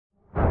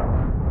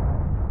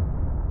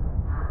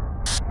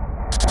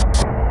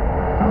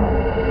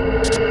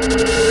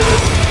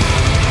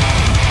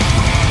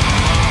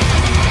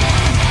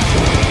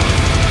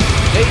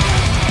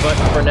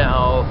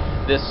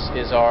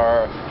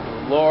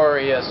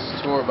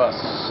Zonaria tour bus.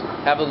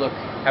 Have a look.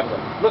 Have a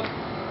look. Look!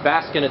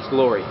 Bask in its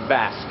glory.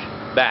 Bask.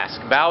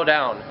 Bask. Bow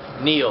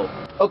down. Kneel.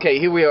 Okay,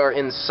 here we are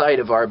inside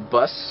of our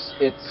bus.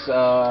 It's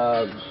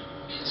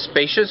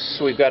spacious.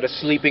 We've got a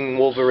sleeping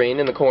Wolverine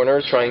in the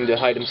corner trying to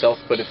hide himself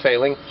but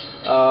failing.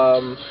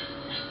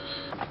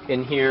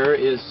 In here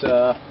is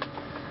the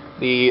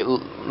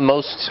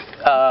most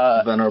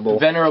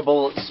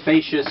venerable,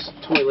 spacious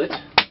toilet.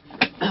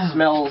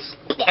 Smells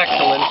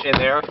excellent in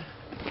there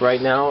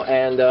right now.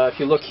 And if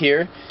you look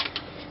here,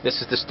 this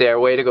is the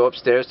stairway to go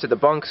upstairs to the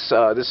bunks.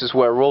 This is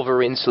where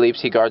Wolverine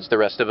sleeps. He guards the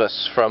rest of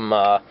us from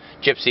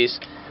gypsies.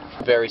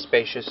 Very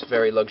spacious,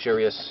 very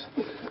luxurious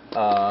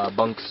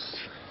bunks,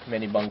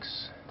 many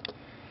bunks,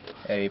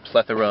 a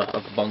plethora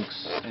of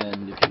bunks.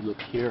 And if you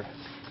look here,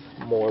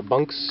 more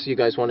bunks. You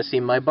guys want to see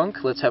my bunk?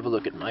 Let's have a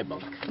look at my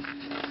bunk.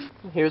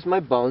 Here's my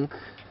bunk.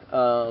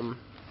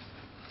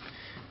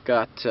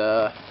 Got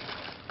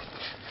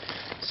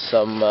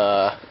some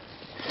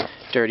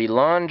dirty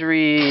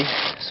laundry,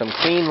 some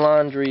clean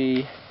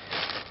laundry,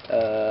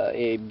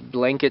 a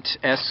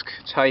blanket-esque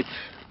type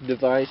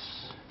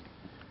device.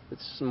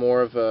 It's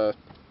more of a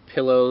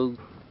pillow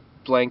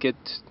blanket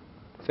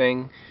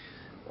thing.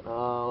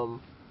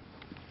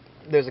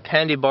 There's a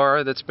candy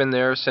bar that's been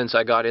there since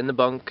I got in the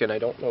bunk, and I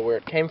don't know where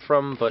it came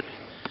from, but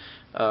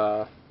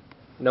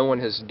no one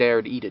has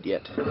dared eat it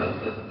yet.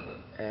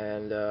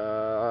 And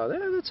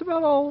that's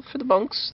about all for the bunks.